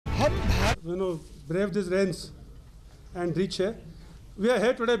brave these rains and reach here. We are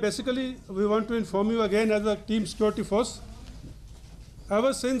here today. Basically, we want to inform you again as a team security force.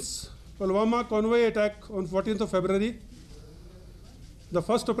 Ever since Pulwama convoy attack on 14th of February, the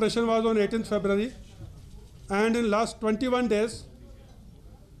first operation was on 18th February, and in last 21 days,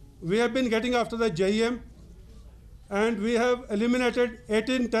 we have been getting after the JEM, and we have eliminated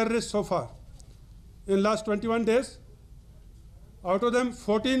 18 terrorists so far in last 21 days. Out of them,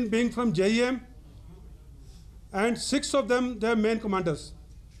 14 being from JEM, and 6 of them, their main commanders.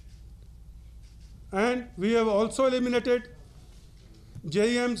 And we have also eliminated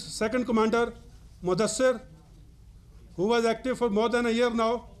JEM's second commander, Mudassir, who was active for more than a year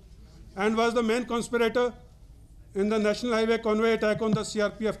now and was the main conspirator in the National Highway convoy attack on the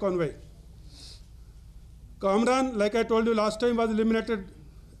CRPF convoy. Kamran, like I told you last time, was eliminated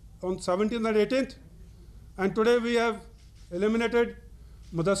on 17th and 18th, and today we have eliminated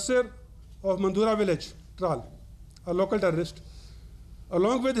Mudassir of Mandura village, Tral, a local terrorist.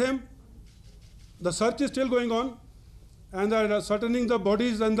 Along with him, the search is still going on, and ascertaining the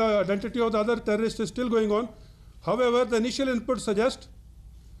bodies and the identity of the other terrorists is still going on. However, the initial input suggests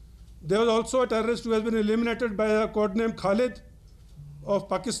there was also a terrorist who has been eliminated by a codename Khalid of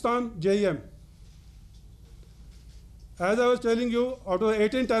Pakistan, JEM. As I was telling you, out of the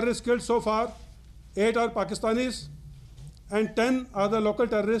 18 terrorists killed so far, 8 are Pakistanis and 10 are the local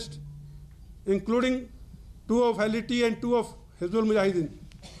terrorists, including 2 of LET and 2 of Hizbul Mujahideen.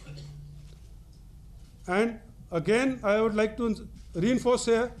 And again, I would like to reinforce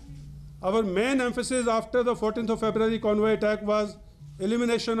here, our main emphasis after the 14th of February convoy attack was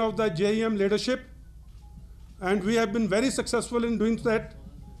elimination of the JEM leadership, and we have been very successful in doing that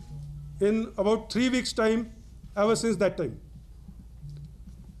in about 3 weeks' time ever since that time.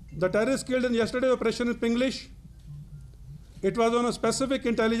 The terrorists killed in yesterday's operation in Pinglish, it was on a specific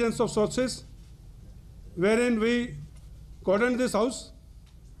intelligence of sources wherein we cordoned this house,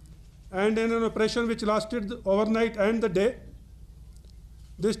 and in an operation which lasted overnight and the day,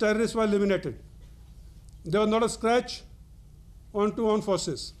 these terrorists were eliminated. There was not a scratch on two armed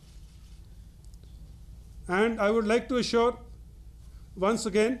forces. And I would like to assure once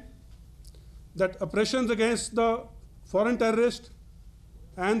again that operations against the foreign terrorists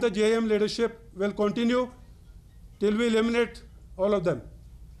and the JEM leadership will continue till we eliminate all of them.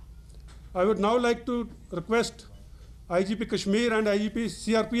 I would now like to request IGP Kashmir and IGP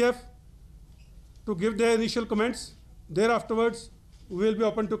CRPF to give their initial comments. Thereafterwards, we will be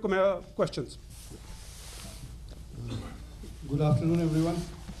open to questions. Good afternoon, everyone.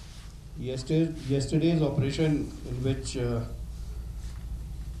 Yesterday's operation, in which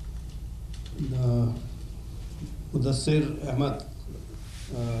Mudassir Ahmad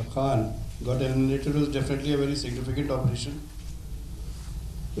Khan got eliminated, was definitely a very significant operation.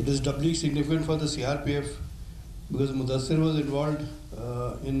 It is doubly significant for the CRPF because Mudassir was involved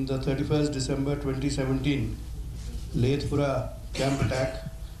in the 31st December 2017 Lathpura camp attack,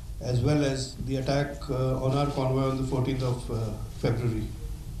 as well as the attack on our convoy on the 14th of February.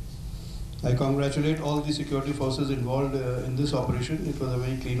 I congratulate all the security forces involved in this operation. It was a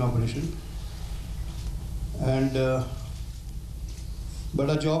very clean operation. And but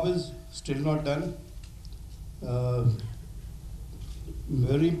our job is still not done.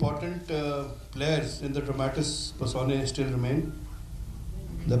 Very important players in the dramatis personae still remain.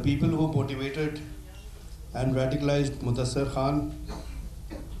 The people who motivated and radicalized Mudassir Khan,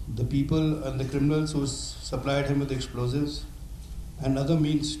 the people and the criminals who supplied him with explosives and other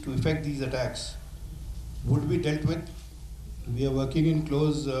means to effect these attacks would be dealt with. We are working in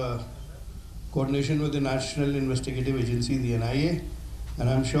close coordination with the National Investigative Agency, the NIA, and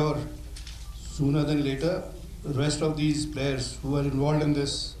I'm sure sooner than later, the rest of these players who are involved in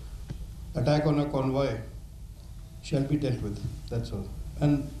this attack on a convoy shall be dealt with. That's all.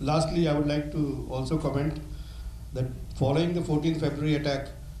 And lastly, I would like to also comment that following the 14th February attack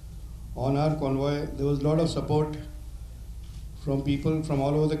on our convoy, there was a lot of support from people from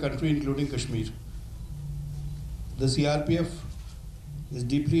all over the country, including Kashmir. The CRPF is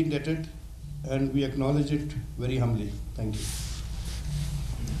deeply indebted, and we acknowledge it very humbly. Thank you.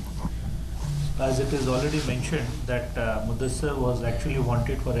 As it is already mentioned that Mudassir was actually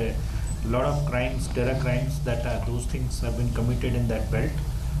wanted for a lot of crimes, terror crimes, that those things have been committed in that belt.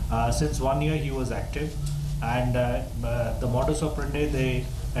 Since 1 year he was active, and the modus operandi they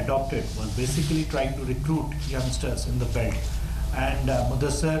adopted was basically trying to recruit youngsters in the belt, and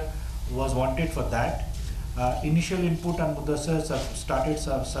Mudassir was wanted for that. Initial input on Mudassir started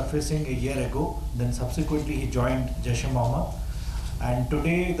surfacing a year ago, then subsequently he joined Jaish-e-Mohammed, and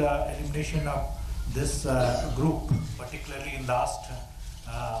today the elimination of this group, particularly in last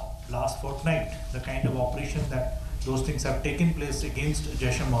last fortnight, the kind of operation that those things have taken place against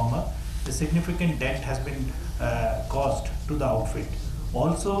Jaish-e-Mohammed, a significant dent has been caused to the outfit.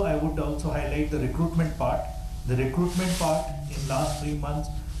 Also, I would also highlight the recruitment part. The recruitment part in last 3 months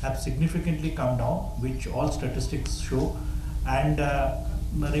have significantly come down, which all statistics show. And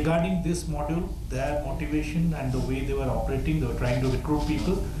regarding this module, their motivation and the way they were operating, they were trying to recruit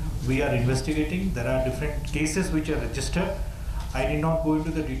people. We are investigating. There are different cases which are registered. I did not go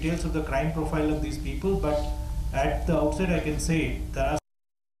into the details of the crime profile of these people, but at the outset I can say there are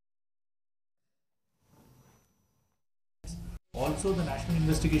also the National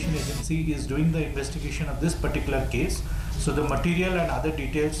Investigation Agency is doing the investigation of this particular case. So the material and other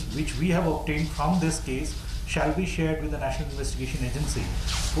details which we have obtained from this case shall be shared with the National Investigation Agency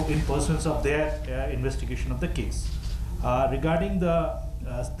in pursuance of their investigation of the case. Regarding the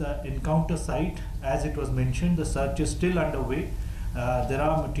encounter site, as it was mentioned, the search is still underway. There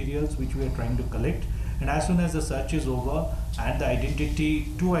are materials which we are trying to collect, and as soon as the search is over and the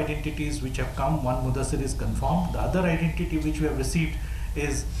two identities which have come, one Mudassir is confirmed. The other identity which we have received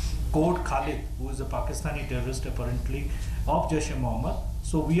is Code Khalid, who is a Pakistani terrorist apparently of Jaish-e-Mohammed.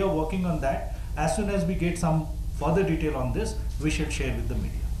 So we are working on that. As soon as we get some further detail on this, we shall share with the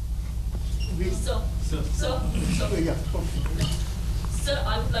media. Sir,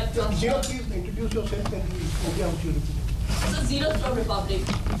 I would like to ask. Zero, please introduce yourself and the audio you repeat. So, Zero from Republic.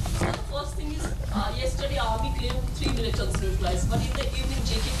 So, the first thing is, yesterday Army claimed 3 militants neutralized, but in the evening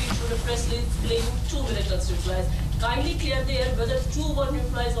JKP issued a press release claiming 2 militants neutralized. Kindly clear the air whether 2 were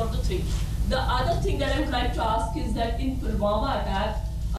neutralized or the 3. The other thing that I would like to ask is that in Pulwama attack,